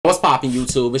poppin'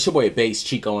 YouTube? It's your boy Based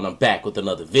Chiko and I'm back with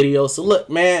another video. So look,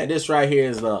 man, this right here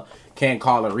is the Cant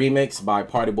Call It remix by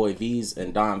PartyBoi Veez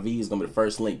and Don Deez. Gonna be the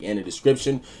first link in the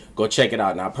description. Go check it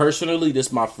out. Now, personally, this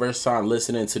is my first time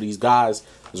listening to these guys.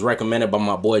 It was recommended by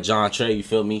my boy John Trey, you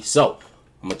feel me? So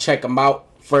I'm gonna check them out.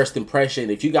 First impression.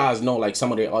 If you guys know like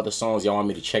some of their other songs y'all want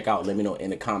me to check out, let me know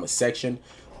in the comment section.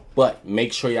 But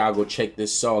make sure y'all go check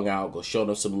this song out. Go show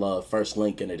them some love. First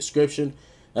link in the description.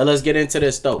 Now let's get into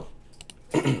this though.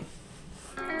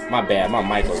 My bad, my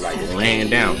mic was like just laying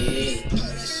down.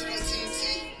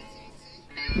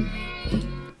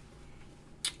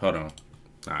 Hold on.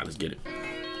 Alright, let's get it.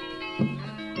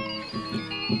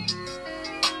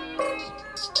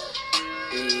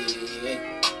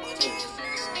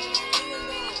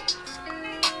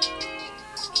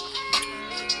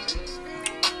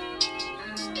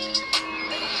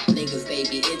 Niggas, they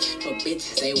be itch for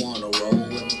bitches, they wanna roll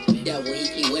with me. Devil, he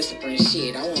keep whispering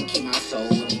shit, I wanna keep my soul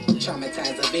with me.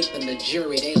 Traumatize a victim, the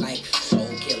jury, they like soul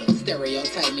killer.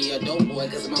 Stereotype me a dope boy,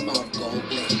 cause my mouth gold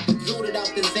blink. Zooted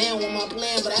off the Zan with my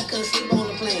plan, but I couldn't sleep on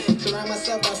the plane. Surround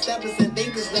myself by steppers and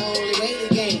think it's the only way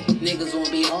to game. Niggas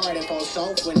won't be hard and fall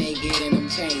soft when they get in them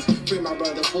chains. Free my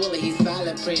brother fully, he's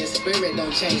silent, prayer, spirit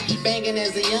don't change. Banging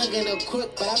as a young and a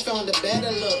crook, but I found a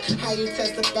better look. How you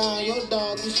testify on your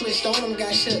dog, you switched on him,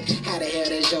 got shook. How the hell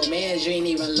does your man, you ain't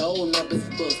even loading up his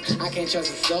books. I can't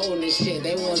trust a soul in this shit,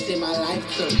 they wanna see my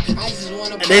life took. I just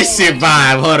wanna this shit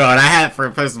vibe, hold on, I had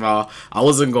first of all, I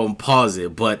wasn't gonna pause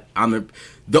it, but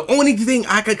the only thing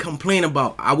I could complain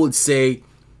about, I would say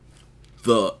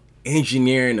the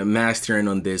engineering and mastering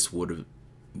on this would have,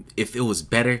 if it was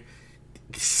better,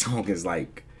 this song is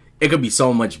like, it could be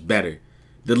so much better.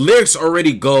 The lyrics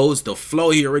already goes, the flow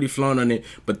he already flown on it,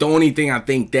 but the only thing I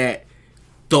think that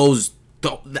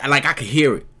like I could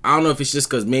hear it. I don't know if it's just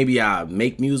because maybe I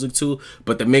make music too,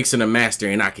 but the mix and the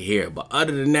mastering I could hear it. But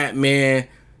other than that, man,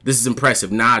 this is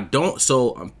impressive. Now I don't,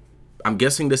 so I'm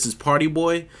guessing this is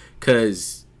PartyBoi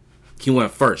because he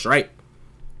went first, right?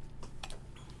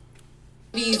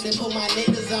 Veez and put my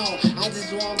niggas on. I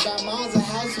just want to buy mom's a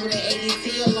house with an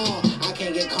ADT alone. I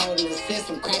can't get caught in the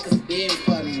system. Crackers big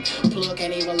for me. Plug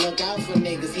can't even look out for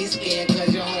niggas. He's scared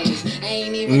because you're homies. I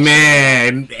ain't even.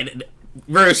 Man,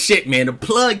 real shit, man. The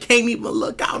plug can't even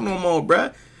look out no more,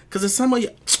 bruh. Because of some of you.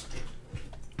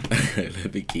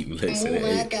 Let me keep listening.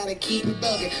 I gotta keep it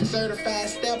bugging. Certified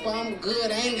stepper, I'm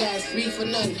good. I ain't gotta speak for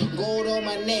nothing. Gold on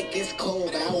my neck, it's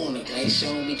cold. I want a glaze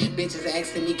on me. Bitches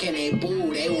asking me, can they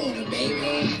boo? They want a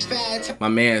baby. My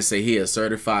man say he a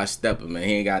certified stepper, man.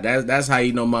 He ain't got that's how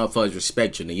you know motherfuckers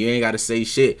respect you. You ain't gotta say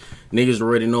shit. Niggas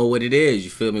already know what it is. You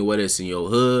feel me? Whether it's in your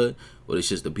hood, whether it's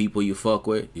just the people you fuck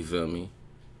with. You feel me?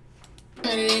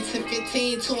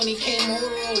 15, 20K more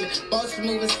rolling. Bosses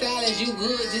moving stylish, you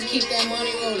good, just keep that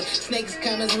money rolling. Snakes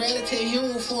come as relative,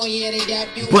 human form, yeah, they dap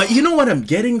you. But you know what I'm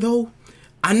getting though?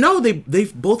 I know they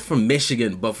both from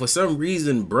Michigan, but for some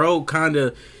reason, bro,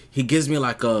 kinda he gives me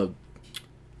like the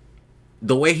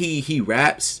way he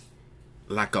raps,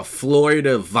 like a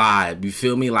Florida vibe. You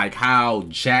feel me? Like how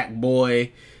Jack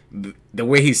Boy, the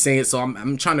way he's saying it. So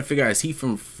I'm trying to figure out, is he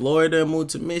from Florida,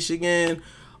 moved to Michigan?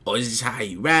 Or is this how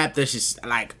he rap? That's just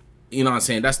like, you know what I'm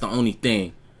saying? That's the only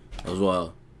thing as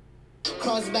well.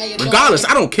 Regardless,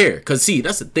 I don't care. Cause see,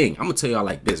 that's the thing. I'm gonna tell y'all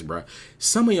like this, bro.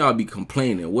 Some of y'all be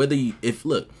complaining whether you,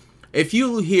 if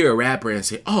you hear a rapper and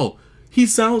say, oh, he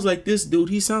sounds like this dude,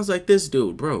 he sounds like this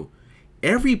dude, bro.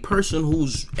 Every person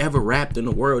who's ever rapped in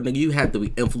the world, nigga, you have to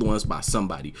be influenced by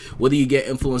somebody. Whether you get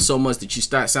influenced so much that you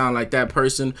start sounding like that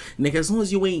person, nigga, as long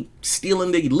as you ain't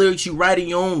stealing the lyrics, you writing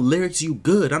your own lyrics, you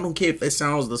good. I don't care if it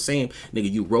sounds the same.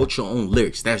 Nigga, you wrote your own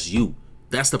lyrics. That's you.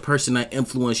 That's the person that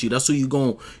influenced you. That's who you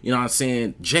gon', you know what I'm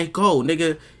saying? J. Cole,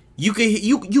 nigga, you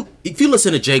if you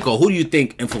listen to J. Cole, who do you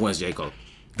think influenced J. Cole?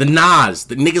 The Nas,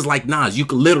 the niggas like Nas. You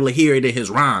can literally hear it in his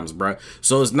rhymes, bro.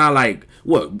 So it's not like,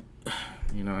 what?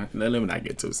 You know, let me not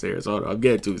get too serious. Hold on, I'm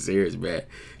getting too serious, man.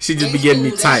 She just be getting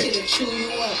me tight.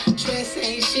 Trust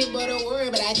ain't shit but a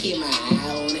word, but I keep my eye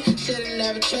on it. Should've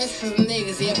never trusted some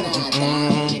niggas, yeah, but I die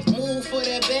on it. Move for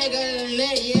that bag other than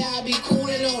that, yeah, I be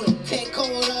cooling on it. Tech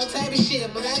code, all type of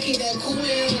shit, but I keep that cooling on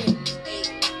it.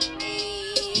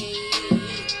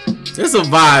 It's a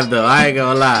vibe though, I ain't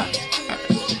gonna lie.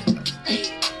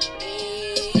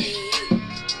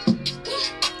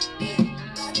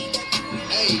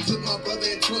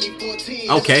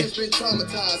 Okay. Ever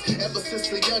since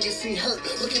the youngest seen hurt,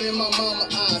 looking in my mama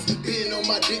eyes, being on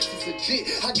my dick is legit.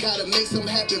 I gotta make some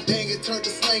happen, bang it, turn to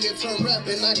slang and turn rap,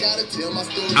 and I gotta tell my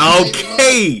story.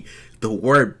 Okay, the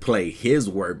wordplay, his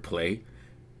wordplay,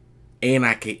 and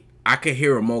I could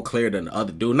hear him more clear than the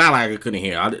other dude. Not like I couldn't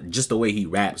hear. Just the way he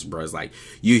raps, bro. It's like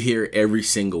you hear every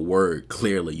single word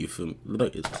clearly. You feel me?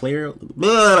 Look, it's clear.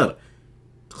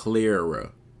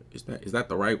 Clearer. Is that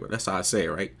the right word? That's how I say it,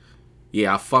 right?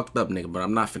 Yeah, I fucked up, nigga, but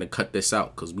I'm not finna cut this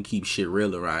out because we keep shit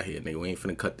real around here, nigga. We ain't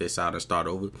finna cut this out and start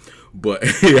over. But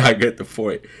yeah, I get the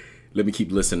point. Let me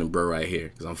keep listening, bro, right here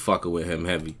because I'm fucking with him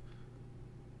heavy.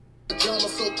 Drama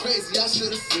so crazy, I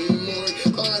should've seen more.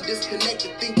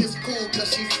 Disconnected, think it's cool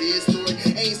cause she said story.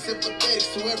 Ain't sympathetic,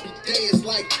 so every day it's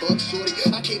like fuck shorty.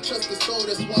 I can't trust the soul,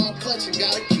 that's why I'm clutching,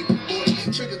 gotta keep it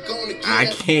 40. Trigger gonna get I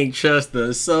can't trust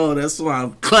the soul, that's why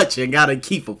I'm clutching, gotta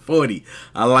keep it 40.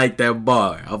 I like that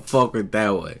bar. I fuck with that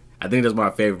one. I think that's my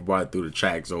favorite part through the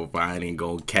track so far. I ain't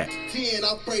gonna cap. 10,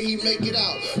 I pray he make it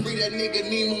out. Free that nigga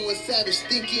Nemo and Savage,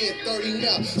 stinky and 30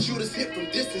 now. Shooters hit from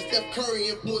distance, Steph Curry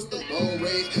influence the long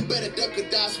range. Better duck or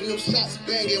dodge when them shots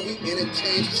bang and we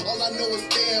interchange. All I know is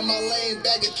stay in my lane,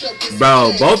 bag and truck.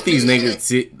 Bro, both these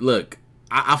niggas, look,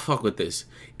 I fuck with this.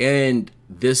 And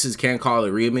this is Cant Call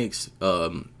It remix,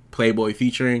 PartyBoi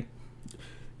featuring.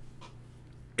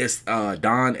 It's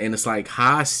Don, and it's like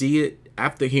how I see it.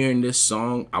 After hearing this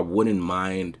song, I wouldn't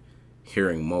mind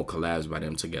hearing more collabs by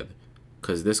them together.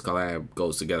 Cause this collab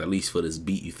goes together, at least for this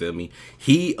beat, you feel me?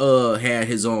 He had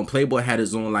his own, PartyBoi had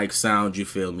his own like sound, you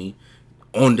feel me?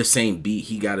 On the same beat,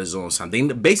 he got his own sound.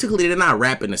 Basically, they're not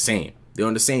rapping the same. They're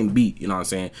on the same beat, you know what I'm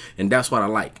saying? And that's what I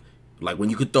like. Like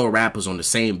when you could throw rappers on the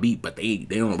same beat, but they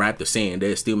don't rap the same.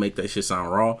 They still make that shit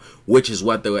sound raw, which is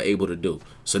what they were able to do.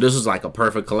 So this is like a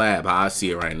perfect collab, how I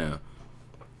see it right now.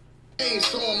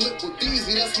 So I'm lit with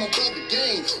Deezy, that's my brother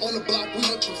gang. On the block, we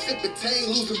went from Sippertain,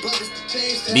 losing brothers to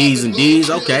change. Deez and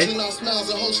Deez, okay.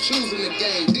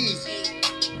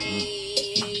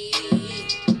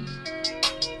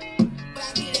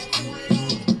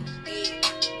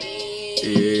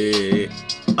 Yeah.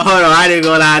 Hold on, I didn't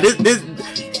go lie. This.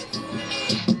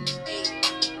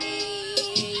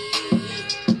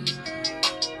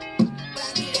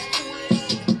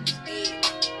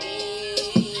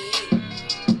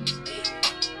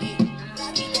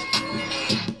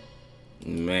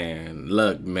 Man,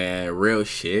 look, man, real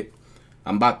shit.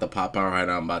 I'm about to pop out right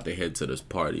now. I'm about to head to this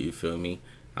party, you feel me?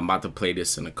 I'm about to play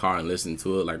this in the car and listen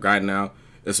to it. Like right now,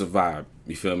 it's a vibe,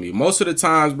 you feel me? Most of the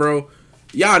times, bro,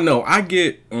 y'all know I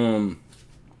get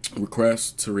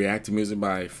requests to react to music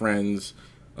by friends,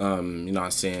 you know what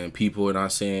I'm saying, people, you know what I'm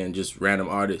saying, just random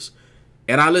artists.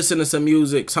 And I listen to some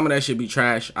music. Some of that shit be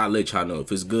trash. I let y'all know.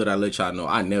 If it's good, I let y'all know.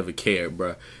 I never care,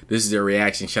 bro. This is a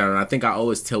reaction channel. And I think I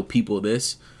always tell people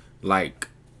this. Like,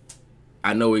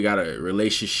 I know we got a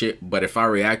relationship, but if I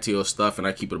react to your stuff and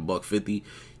I keep it $150,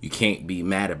 you can't be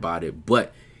mad about it.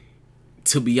 But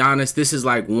to be honest, this is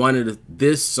like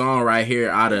this song right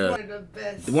here out of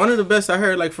one of the best I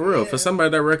heard, like for real, for somebody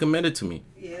that recommended to me.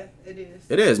 Yeah, it is.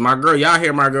 It is. My girl, y'all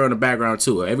hear my girl in the background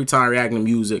too. Every time I react to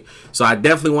music. So I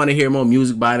definitely want to hear more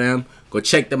music by them. Go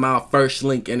check them out. First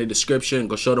link in the description.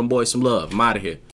 Go show them boys some love. I'm out of here.